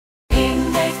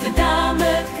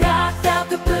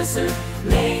onze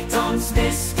Layton'S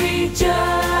mystery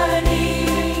journey.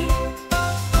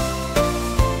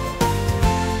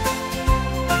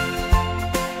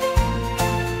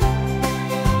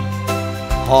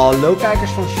 Hallo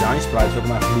kijkers van ShineSprites, welkom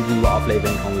bij een nieuwe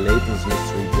aflevering van Layton'S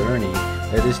Mystery Journey.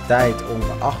 Het is tijd om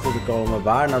erachter te komen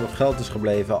waar nou dat geld is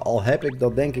gebleven, al heb ik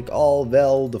dat denk ik al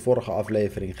wel de vorige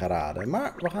aflevering geraden.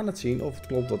 Maar we gaan het zien of het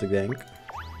klopt wat ik denk.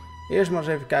 Eerst maar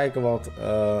eens even kijken wat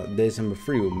deze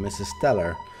mevrouw, Mrs.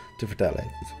 Teller, te vertellen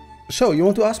heeft. So, you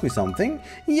want to ask me something?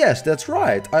 Yes, that's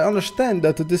right. I understand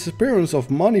that the disappearance of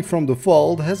money from the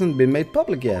vault hasn't been made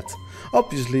public yet.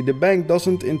 Obviously, the bank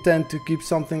doesn't intend to keep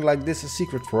something like this a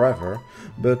secret forever,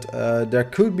 but there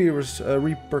could be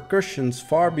repercussions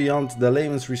far beyond the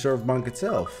layman's reserve bank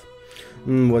itself.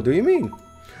 What do you mean?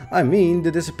 I mean,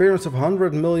 the disappearance of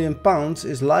 £100 million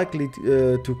is likely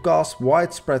to cause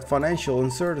widespread financial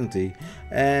uncertainty,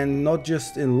 and not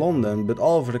just in London, but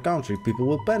all over the country. People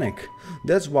will panic.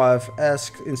 That's why I've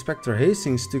asked Inspector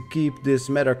Hastings to keep this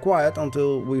matter quiet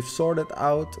until we've sorted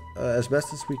out as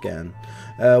best as we can.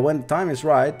 When the time is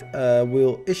right,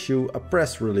 we'll issue a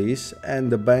press release,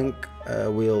 and the bank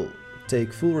will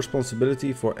take full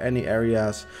responsibility for any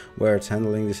areas where it's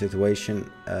handling the situation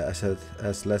as it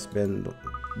has less been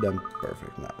done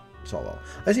perfect. Now, it's all well.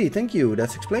 I see, thank you,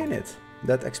 that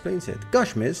explains it.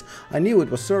 Gosh, miss, I knew it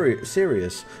was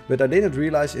serious, but I didn't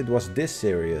realize it was this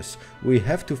serious. We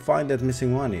have to find that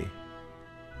missing money.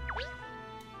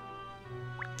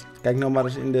 Kijk nou maar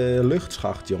eens in de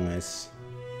luchtschacht, jongens.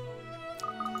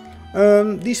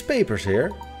 These papers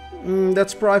here.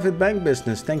 That's private bank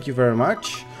business, thank you very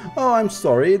much. Oh, I'm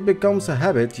sorry, it becomes a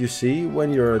habit, you see,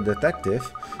 when you're a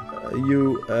detective.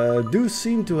 You do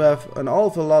seem to have an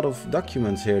awful lot of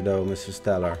documents here though, Mrs.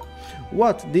 Teller.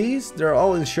 What, these? They're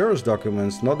all insurance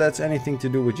documents, not that's anything to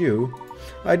do with you.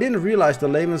 I didn't realize the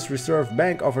Layman's Reserve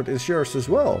Bank offered insurance as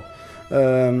well.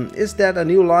 Is that a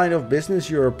new line of business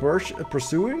you're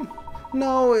pursuing?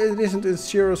 No, it isn't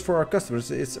insurance for our customers,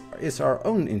 it's our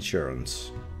own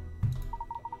insurance.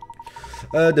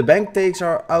 The bank takes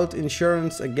out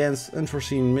insurance against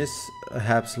unforeseen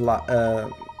mishaps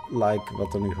like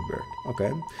wat er nu gebeurt.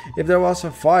 Okay. If there was a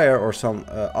fire or some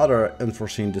other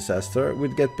unforeseen disaster, we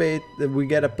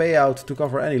get a payout to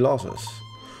cover any losses.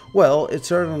 Well,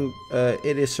 it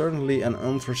is certainly an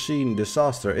unforeseen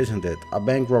disaster, isn't it? A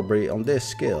bank robbery on this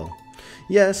scale.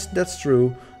 Yes, that's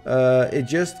true. It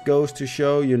just goes to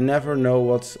show you never know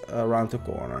what's around the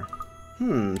corner.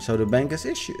 So the bank is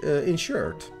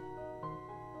insured.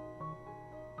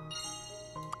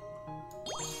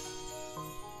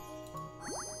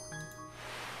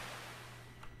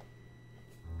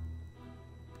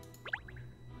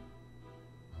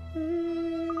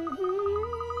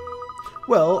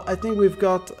 Well, I think we've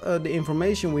got the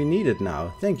information we needed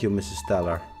now. Thank you, Mrs.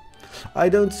 Teller. I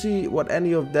don't see what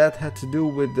any of that had to do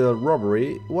with the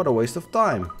robbery. What a waste of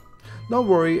time. Don't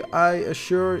worry, I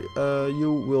assure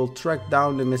you will track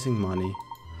down the missing money.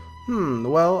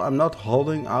 Well, I'm not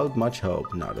holding out much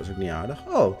hope. Nou, dat is ook niet aardig.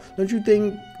 Oh, don't you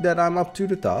think that I'm up to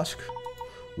the task?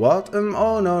 What?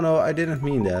 Oh, no, I didn't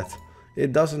mean that.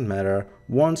 It doesn't matter.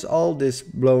 Once all this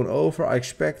blown over, I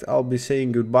expect I'll be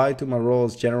saying goodbye to my role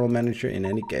as general manager in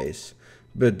any case.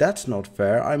 But that's not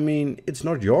fair. I mean, it's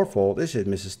not your fault, is it,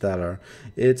 Mrs. Teller?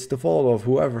 It's the fault of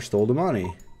whoever stole the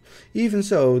money. Even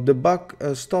so, the buck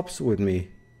stops with me.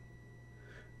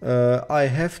 I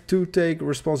have to take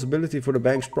responsibility for the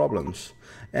bank's problems.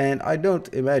 And I don't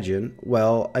imagine,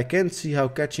 well, I can't see how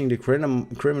catching the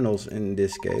criminals in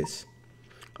this case.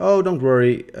 Oh, don't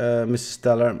worry, Mrs.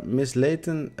 Teller. Miss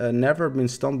Layton never been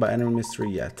stumped by any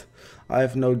mystery yet. I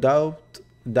have no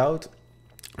doubt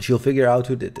she'll figure out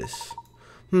who did this.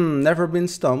 Never been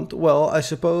stumped? Well, I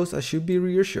suppose I should be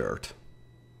reassured.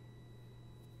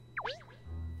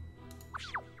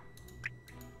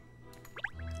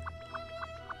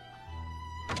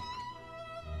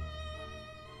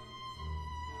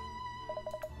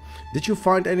 Did you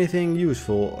find anything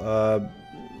useful?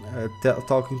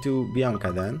 Talking to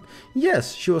Bianca then?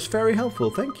 Yes, she was very helpful,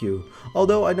 thank you.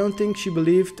 Although I don't think she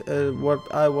believed what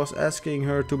I was asking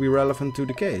her to be relevant to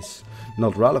the case.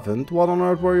 Not relevant? What on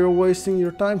earth were you wasting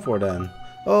your time for then?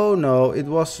 Oh no, it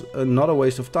was not a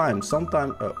waste of time.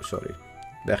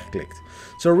 Weggeklikt.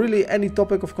 So really any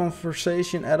topic of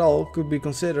conversation at all could be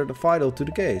considered vital to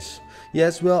the case.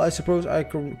 Yes, well, I suppose I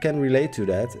can relate to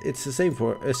that. It's the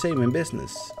same in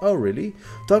business. Oh really?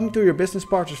 Talking to your business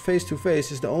partners face to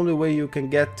face is the only way you can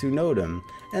get to know them.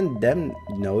 And them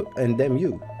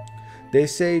you. They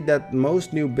say that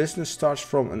most new business starts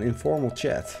from an informal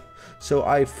chat. So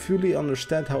I fully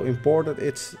understand how important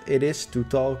it is to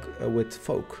talk with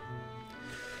folk.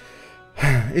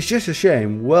 It's just a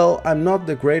shame. Well, I'm not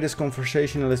the greatest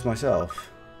conversationalist myself.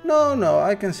 No,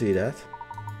 I can see that.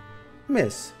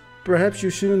 Miss, perhaps you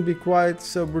shouldn't be quite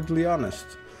so brutally honest.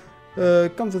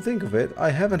 Come to think of it, I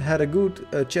haven't had a good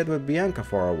chat with Bianca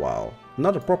for a while.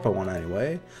 Not a proper one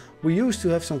anyway. We used to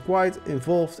have some quite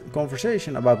involved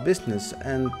conversation about business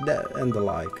and the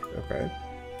like. Okay.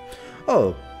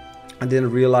 Oh, I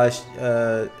didn't realize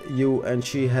you and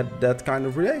she had that kind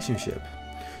of relationship.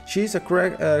 She's a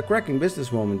cracking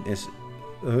businesswoman is...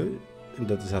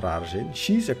 dat is een rare zin.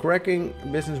 She's a cracking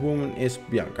businesswoman is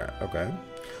Bianca. Okay.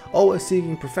 Always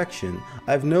seeking perfection.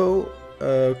 I've no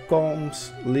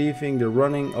qualms leaving the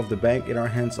running of the bank in our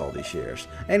hands all these years.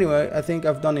 Anyway, I think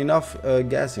I've done enough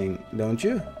guessing, don't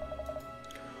you?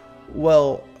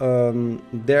 Well,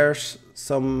 there's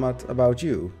somewhat about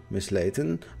you, Miss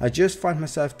Layton. I just find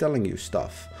myself telling you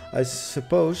stuff. I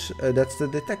suppose that's the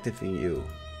detective in you.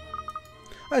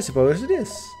 I suppose it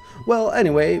is. Well,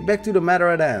 anyway, back to the matter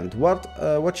at hand.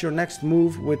 What's your next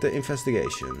move with the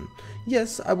investigation?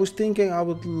 Yes, I was thinking I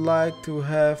would like to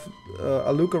have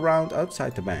a look around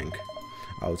outside the bank.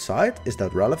 Outside? Is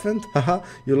that relevant? Haha,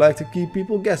 you like to keep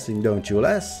people guessing, don't you,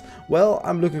 Les? Well,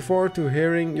 I'm looking forward to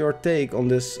hearing your take on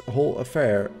this whole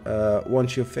affair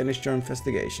once you've finished your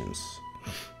investigations.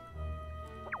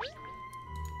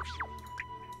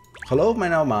 Geloof mij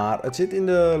nou maar, het zit in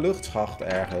de luchtschacht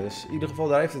ergens. In ieder geval,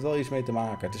 daar heeft het wel iets mee te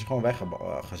maken. Het is gewoon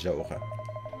weggezogen.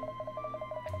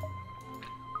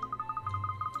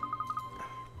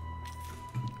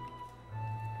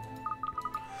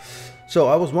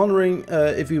 So, I was wondering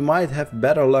if you might have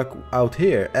better luck out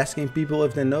here, asking people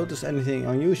if they noticed anything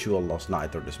unusual last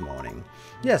night or this morning.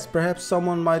 Yes, perhaps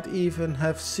someone might even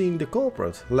have seen the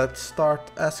culprit. Let's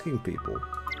start asking people.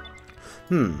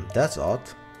 That's odd.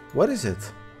 What is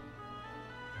it?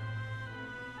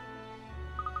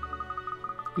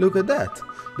 Look at that.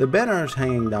 The banner is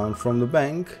hanging down from the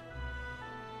bank.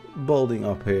 Bulging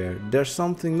up here. There's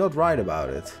something not right about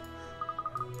it.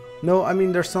 No, I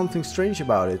mean there's something strange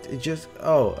about it. It just...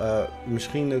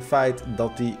 misschien het feit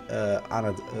dat die aan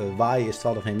het waaien is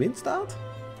terwijl er geen wind staat?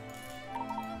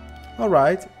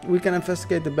 Alright, we can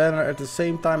investigate the banner at the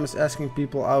same time as asking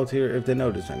people out here if they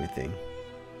notice anything.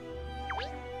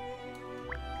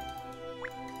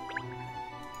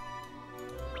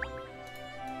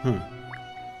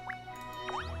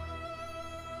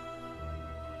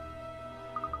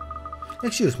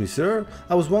 Excuse me, sir.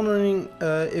 I was wondering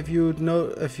if you'd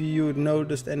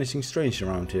noticed anything strange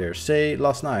around here, say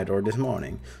last night or this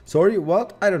morning. Sorry,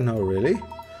 what? I don't know really.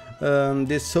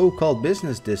 This so-called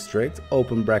business district,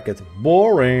 open bracket,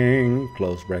 boring,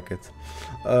 close bracket.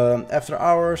 After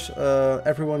hours,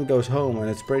 everyone goes home and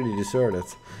it's pretty deserted.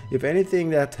 If anything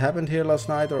that happened here last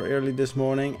night or early this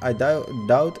morning, I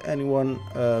doubt anyone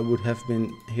would have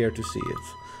been here to see it.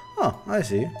 Oh, I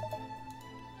see.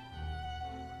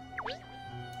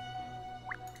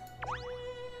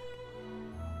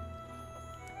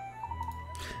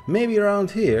 Maybe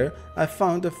around here I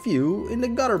found a few in the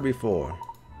gutter before.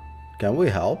 Can we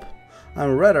help?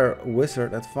 I'm rather a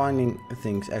wizard at finding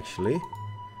things actually.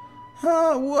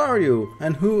 Who are you?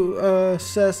 And who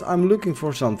says I'm looking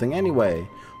for something anyway?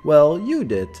 Well, you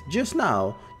did, just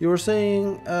now. You were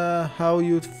saying how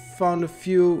you'd found a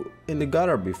few in the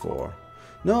gutter before.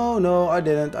 No, I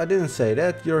didn't say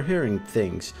that. You're hearing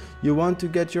things. You want to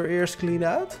get your ears cleaned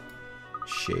out?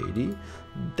 Shady.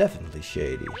 Definitely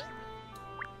shady.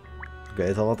 Ik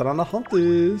weet al wat er aan de hand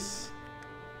is.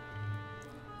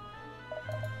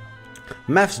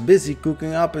 Mav's busy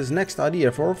cooking up his next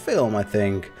idea for a film, I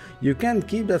think. You can't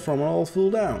keep that from an old fool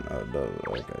down.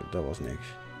 Oké, dat was niks.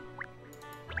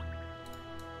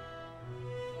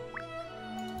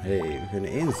 Hey, we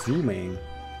kunnen inzoomen.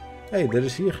 Hey, er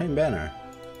is hier geen banner.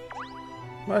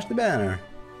 Waar is de banner?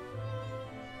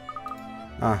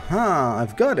 Aha,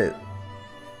 I've got it.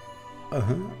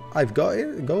 I've got it?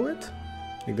 Go it?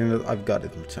 Ik denk dat I've got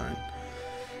it moet zijn.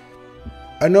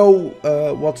 I know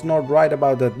what's not right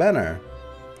about that banner.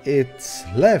 It's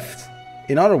left.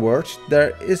 In other words,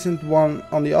 there isn't one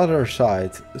on the other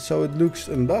side, so it looks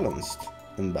unbalanced.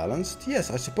 Unbalanced?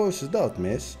 Yes, I suppose it does,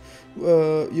 miss.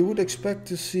 You would expect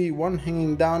to see one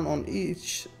hanging down on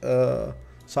each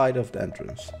side of the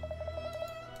entrance.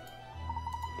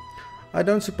 I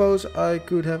don't suppose it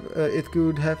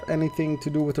could have anything to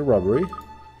do with the robbery.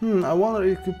 I wonder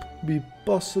if it could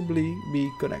possibly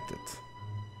be connected.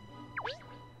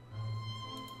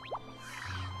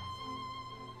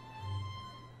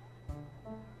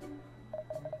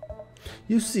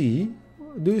 You see?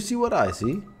 Do you see what I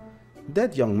see?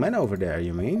 That young man over there,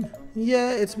 you mean?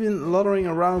 Yeah, it's been loitering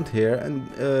around here and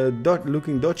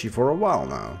looking dodgy for a while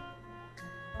now.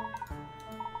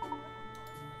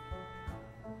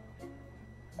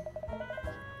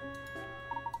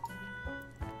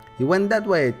 He went that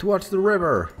way, towards the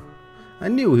river. I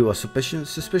knew he was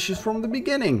suspicious from the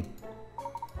beginning.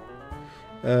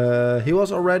 He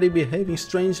was already behaving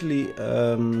strangely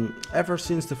ever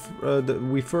since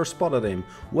we first spotted him.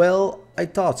 Well, I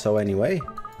thought so anyway.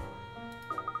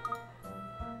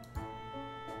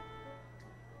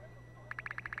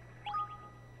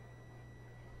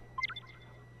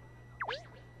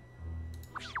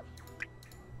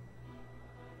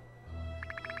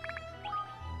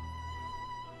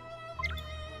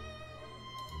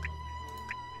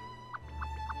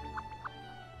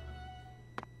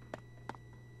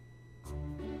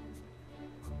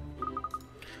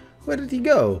 Where did he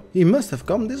go? He must have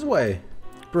come this way.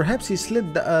 Perhaps he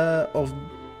slipped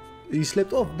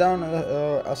off down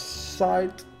a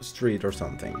side street or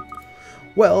something.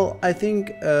 Well, I think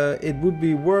it would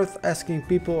be worth asking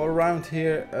people around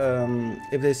here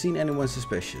if they've seen anyone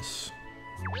suspicious.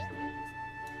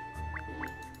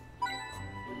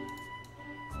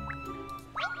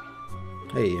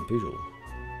 Hey, een puzzel.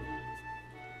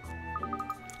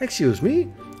 Excuse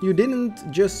me? You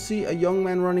didn't just see a young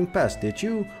man running past, did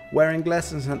you? Wearing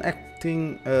glasses and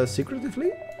acting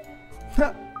secretively?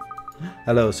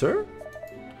 Hello, sir?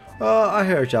 Oh, I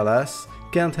heard ya, lass.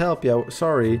 Can't help ya,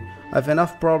 sorry. I've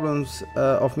enough problems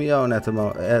of my own at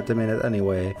the minute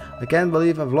anyway. I can't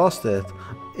believe I've lost it.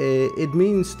 It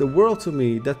means the world to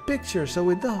me, that picture,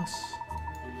 so it does.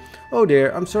 Oh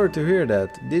dear, I'm sorry to hear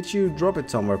that. Did you drop it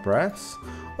somewhere perhaps?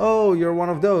 Oh, you're one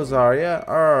of those, are ya?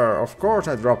 Of course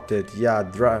I dropped it. Yeah,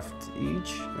 draft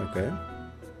each. Okay.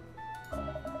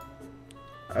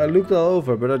 I looked all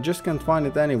over, but I just can't find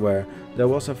it anywhere. There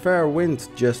was a fair wind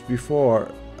just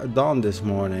before dawn this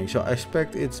morning, so I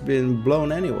expect it's been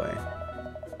blown anyway.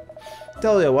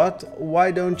 Tell you what,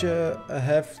 why don't you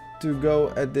have to go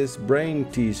at this brain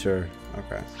teaser?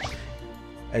 Oké.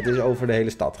 Het is over de hele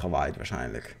stad gewaaid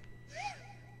waarschijnlijk.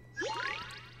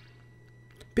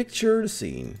 Picture the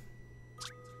scene.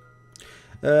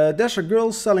 There's a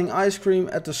girl selling ice cream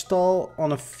at the stall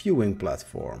on a viewing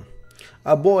platform.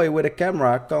 A boy with a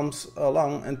camera comes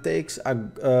along and takes a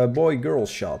boy-girl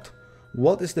shot.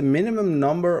 What is the minimum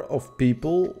number of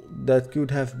people that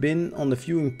could have been on the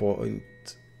viewing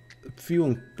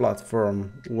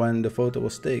platform when the photo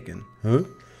was taken? Huh?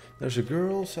 There's a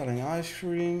girl selling ice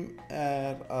cream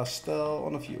at a stall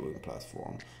on a viewing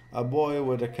platform. A boy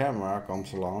with a camera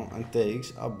comes along and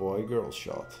takes a boy-girl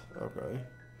shot. Okay.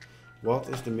 What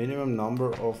is the minimum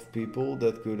number of people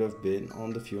that could have been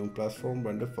on the viewing platform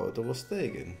when the photo was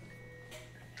taken?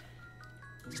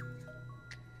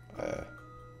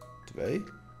 2.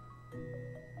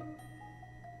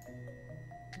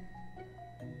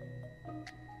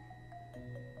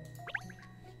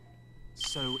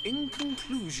 So in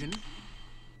conclusion,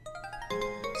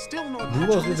 still not Hoe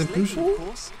was dit een puzzel?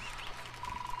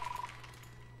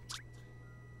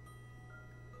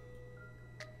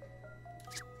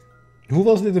 Hoe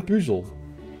was dit een puzzel?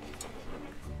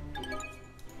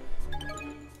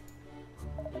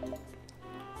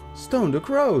 Stone the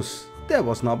crows. That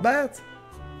was not bad.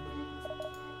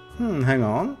 Hang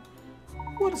on.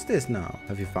 What is this now?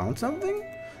 Have you found something?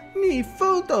 Me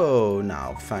foto.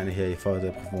 Nou, fijn dat jij je foto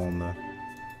hebt gevonden.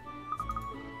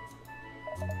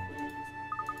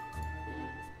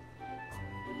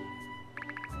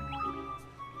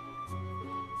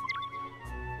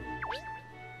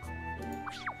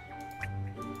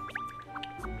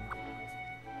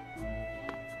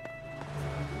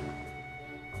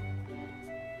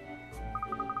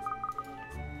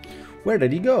 Where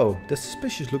did he go? The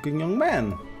suspicious looking young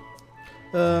man.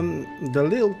 The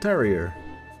little terrier.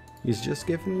 He's just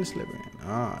giving the slip again.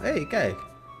 Ah, hey, kijk.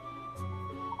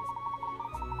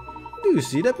 Do you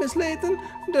see that, Miss Layton?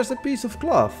 There's a piece of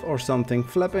cloth or something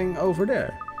flapping over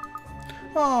there.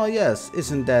 Oh yes,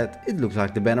 isn't that? It looks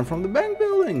like the banner from the bank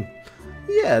building.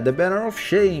 Yeah, the banner of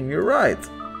shame, you're right.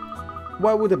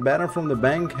 Why would the banner from the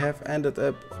bank have ended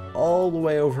up all the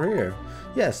way over here?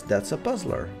 Yes, that's a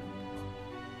puzzler.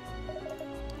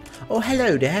 Oh,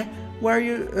 hello there. Where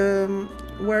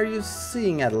are you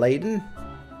seeing at, Layton?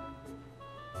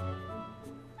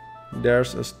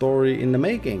 There's a story in the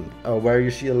making. Oh, where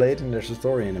you see a Layton, there's a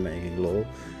story in the making, lol.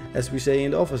 As we say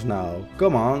in the office now.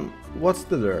 Come on, what's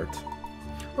the dirt?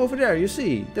 Over there, you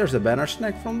see, there's a banner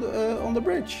snack from the on the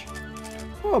bridge.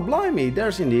 Oh, blimey,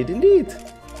 there's indeed.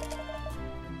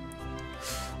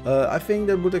 I think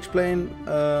that would explain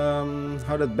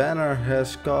how that banner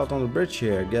has caught on the bridge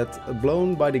here, get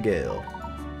blown by the gale.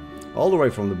 All the way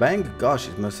from the bank? Gosh,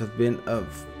 it must have been a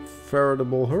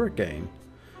veritable hurricane.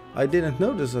 I didn't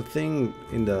notice a thing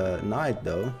in the night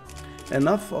though.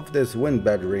 Enough of this wind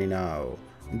battery now.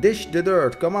 Dish the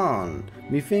dirt, come on.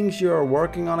 Methinks you're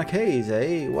working on a case,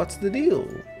 eh? What's the deal?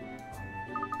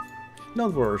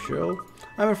 Don't worry, Cheryl.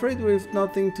 I'm afraid we've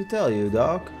nothing to tell you,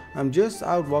 Doc. I'm just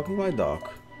out walking my dog.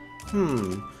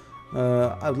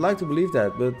 I'd like to believe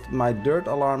that, but my dirt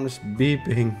alarm is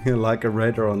beeping like a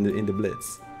radar in the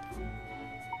blitz.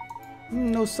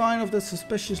 No sign of that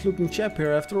suspicious looking chap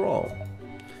here after all.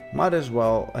 Might as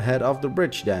well head off the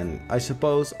bridge then. I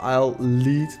suppose I'll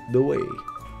lead the way.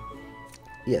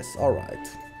 Yes,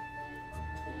 alright.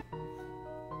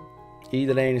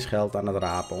 Iedereen is geld aan het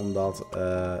rapen omdat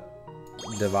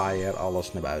de waaier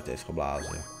alles naar buiten heeft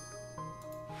geblazen.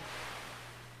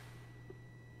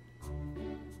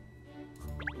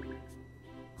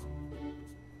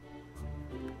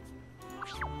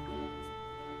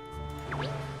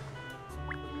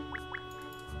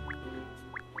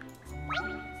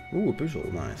 Oeh, a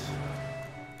puzzle, nice.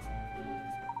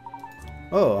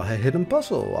 Oh, a hidden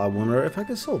puzzle. I wonder if I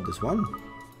can solve this one.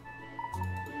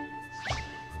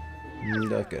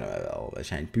 Dat kunnen wij wel. Wij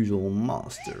zijn puzzle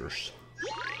masters.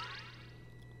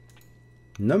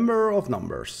 Number of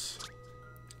numbers.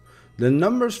 The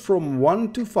numbers from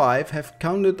 1 to 5 have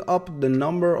counted up the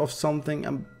number of something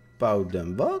about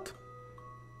them. What?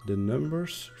 The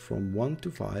numbers from 1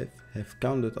 to 5 have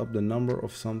counted up the number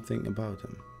of something about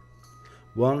them.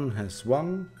 1 has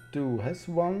 1, 2 has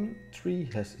 1, 3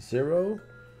 has 0,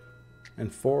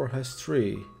 and 4 has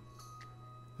 3.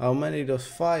 How many does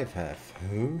 5 have?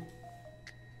 Huh?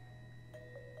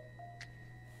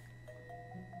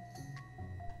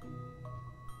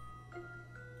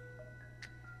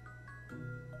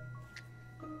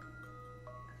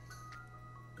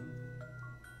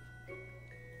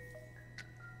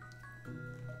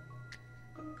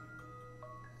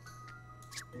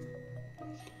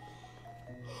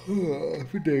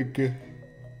 Even denken.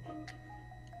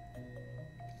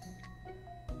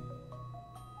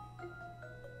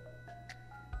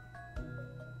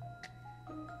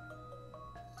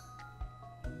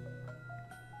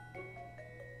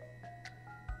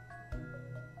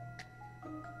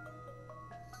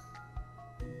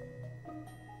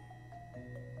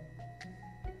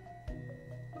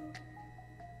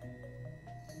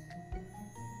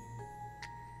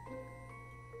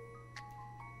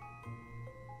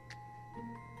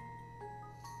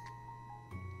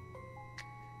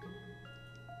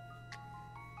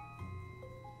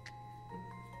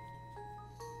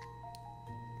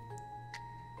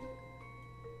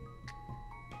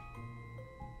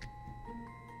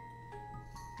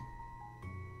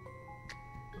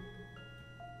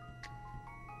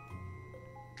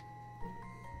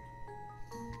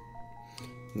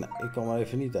 Nou, ik kom er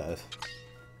even niet uit.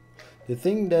 The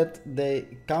thing that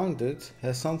they counted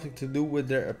has something to do with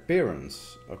their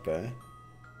appearance. Okay.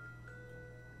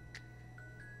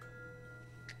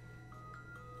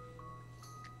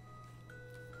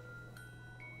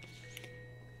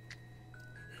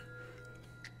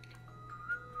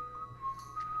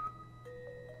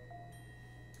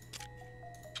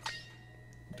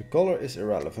 The color is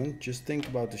irrelevant, just think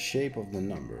about the shape of the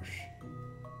numbers.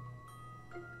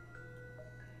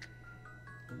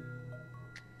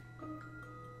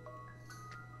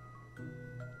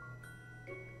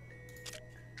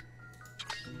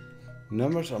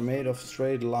 Numbers are made of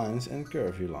straight lines and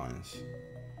curvy lines.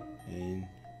 1,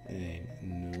 1,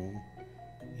 0,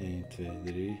 1, 2,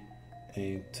 3,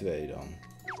 1, 2 dan.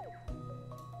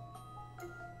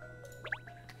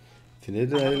 Ik vind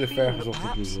dit een hele vergezochte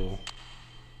puzzel.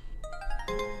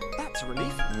 That's a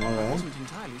relief. I wasn't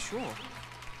entirely sure.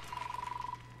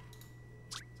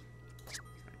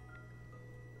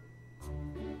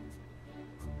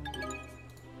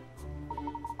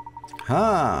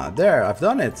 Ah, there, I've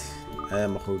done it.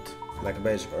 Helemaal goed. Lekker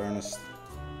bezig, Ernest.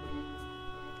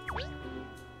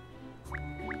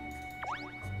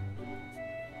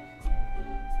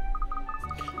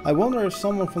 I wonder if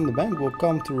someone from the bank will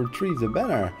come to retrieve the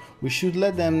banner. We should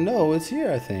let them know it's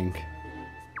here, I think.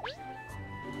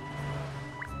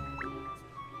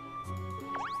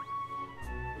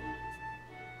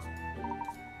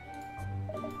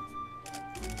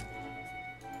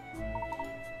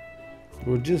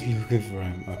 We're just looking for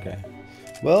him, okay.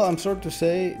 Well, I'm sorry to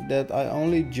say that I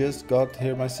only just got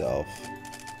here myself.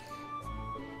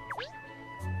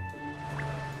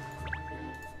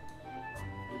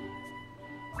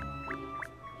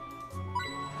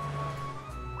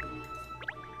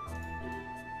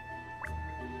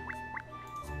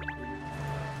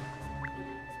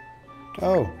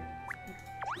 Oh,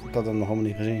 ik had hem nog helemaal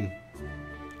niet gezien.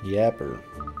 Yapper.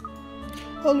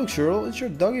 Oh look Cheryl, it's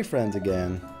your doggy friend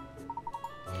again.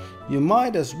 You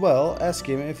might as well ask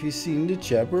him if he's seen the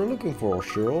chap we're looking for,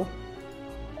 Cheryl.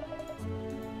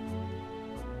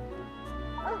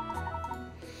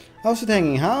 How's it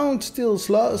hanging, Hound? Still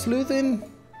sleuthing?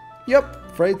 Yup,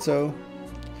 afraid so.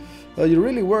 You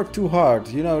really work too hard,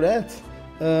 you know that?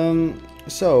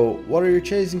 So, what are you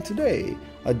chasing today?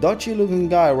 A dodgy looking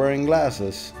guy wearing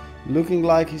glasses. Looking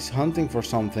like he's hunting for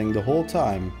something the whole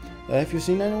time. Have you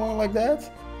seen anyone like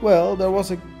that? Well, there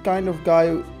was a kind of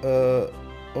guy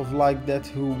like that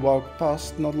who walked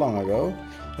past not long ago.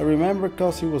 I remember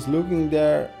cause he was looking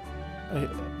there.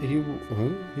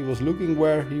 He was looking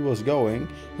where he was going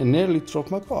and nearly dropped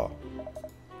my paw.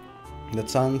 That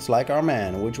sounds like our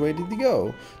man. Which way did he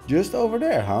go? Just over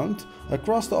there, Hound.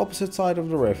 Across the opposite side of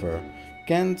the river.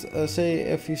 Can't say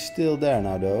if he's still there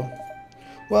now though.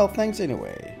 Well, thanks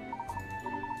anyway.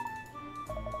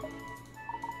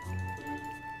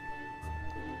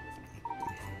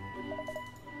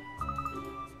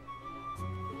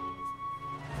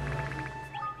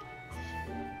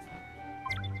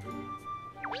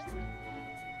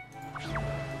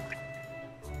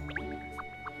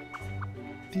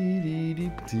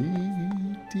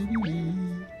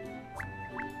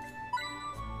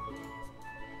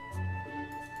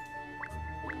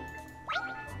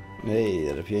 Nee,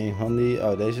 daar heb je een van die...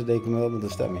 Oh, deze deed ik hem wel met een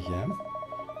stemmetje, hè?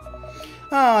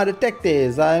 Ah,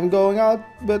 detectives, I'm going out,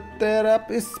 but there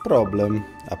is a problem.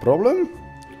 A problem?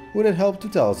 Would it help to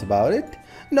tell us about it?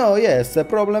 No, yes, the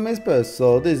problem is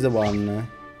puzzle. This is the one.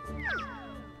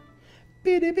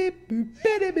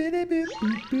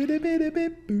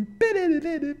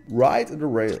 Right at the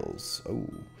rails. Oh.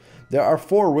 There are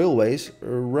 4 railways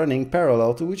running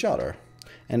parallel to each other.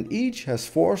 And each has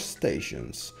 4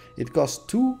 stations. It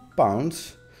costs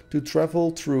 £2 to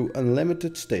travel through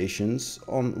unlimited stations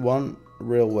on one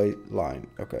railway line.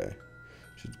 Oké.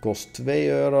 Dus het kost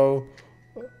 €2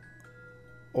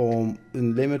 om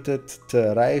unlimited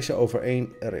te reizen over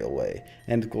 1 railway.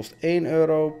 En het kost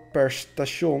 €1 per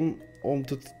station om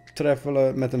te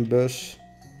travelen met een bus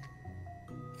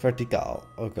verticaal.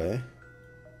 Oké.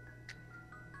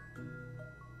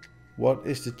 What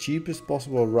is the cheapest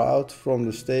possible route from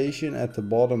the station at the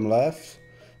bottom left?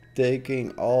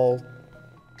 Taking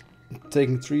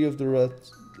 3 of the red...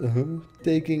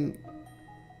 taking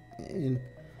in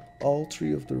all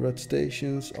 3 of the red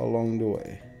stations along the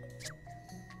way.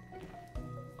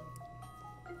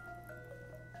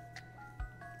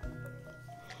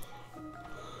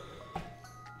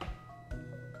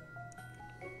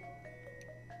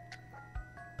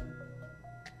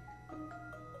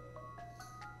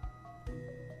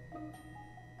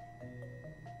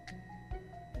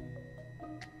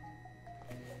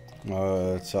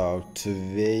 Het zou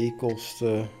 2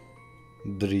 kosten,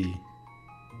 3,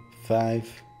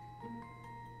 5.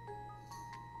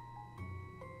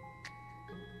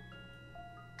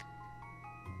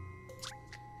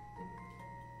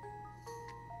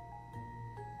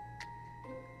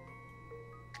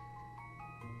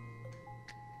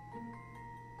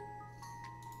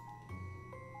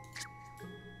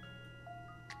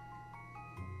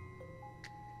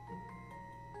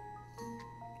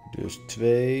 Dus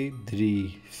 2,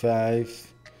 3,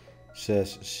 5,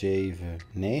 6, 7,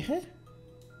 9.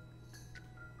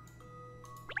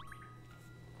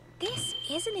 This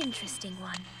is an interesting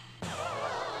one.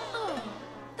 Oh,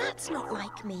 that's not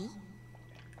like me.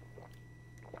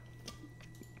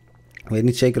 Ik weet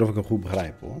niet zeker of ik hem goed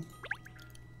begrijp, hoor.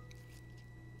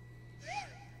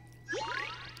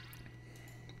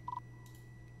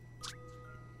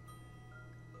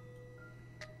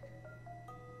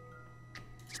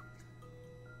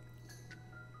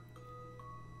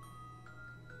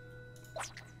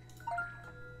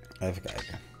 Even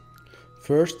kijken.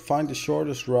 First, find the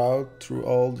shortest route through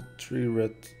all the 3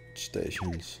 red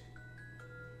stations.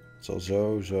 Het zal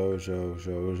zo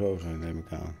zijn, neem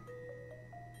ik aan.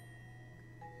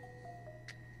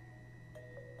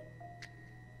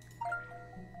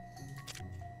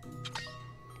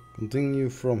 Continue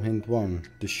from hint 1.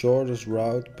 The shortest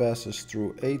route passes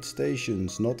through 8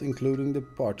 stations, not including the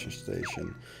departure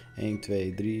station. 1,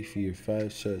 2, 3, 4,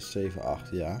 5, 6, 7, 8,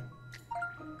 ja.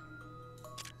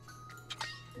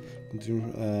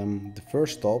 The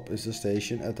first stop is the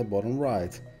station at the bottom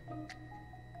right.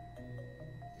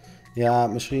 Ja,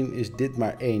 misschien is dit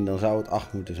maar 1, dan zou het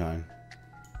 8 moeten zijn.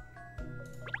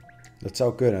 Dat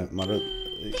zou kunnen, maar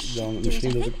dan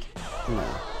misschien dat ik...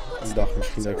 Nee, ik dacht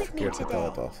misschien dat ik verkeerd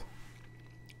geteld had.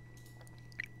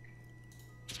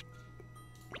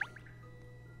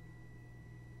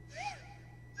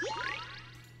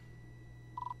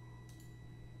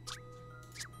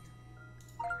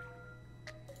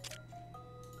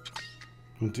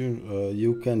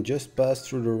 You can just pass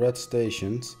through the red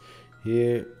stations.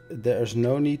 Here, there's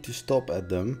no need to stop at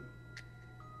them.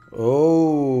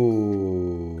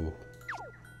 Oh.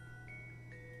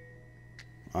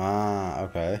 Ah,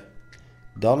 oké.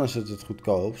 Dan is het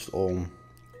goedkoopst om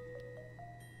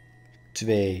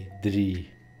 2,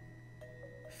 3,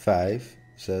 5,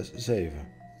 6, 7.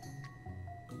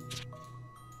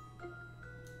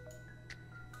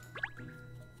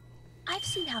 I've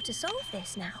seen how to solve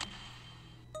this now.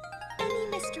 Any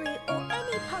mystery or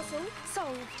any puzzle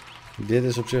solved. Dit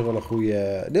is op zich wel een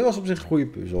goede. Dit was op zich een goede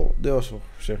puzzel. Dit was op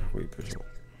zich een goede puzzel.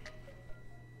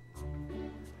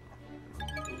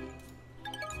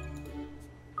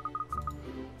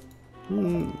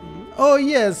 Oh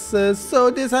yes,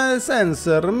 so this is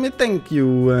answer. Me thank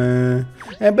you.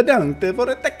 En bedankt voor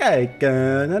het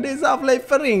kijken naar deze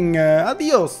aflevering.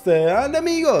 Adios,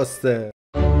 amigos.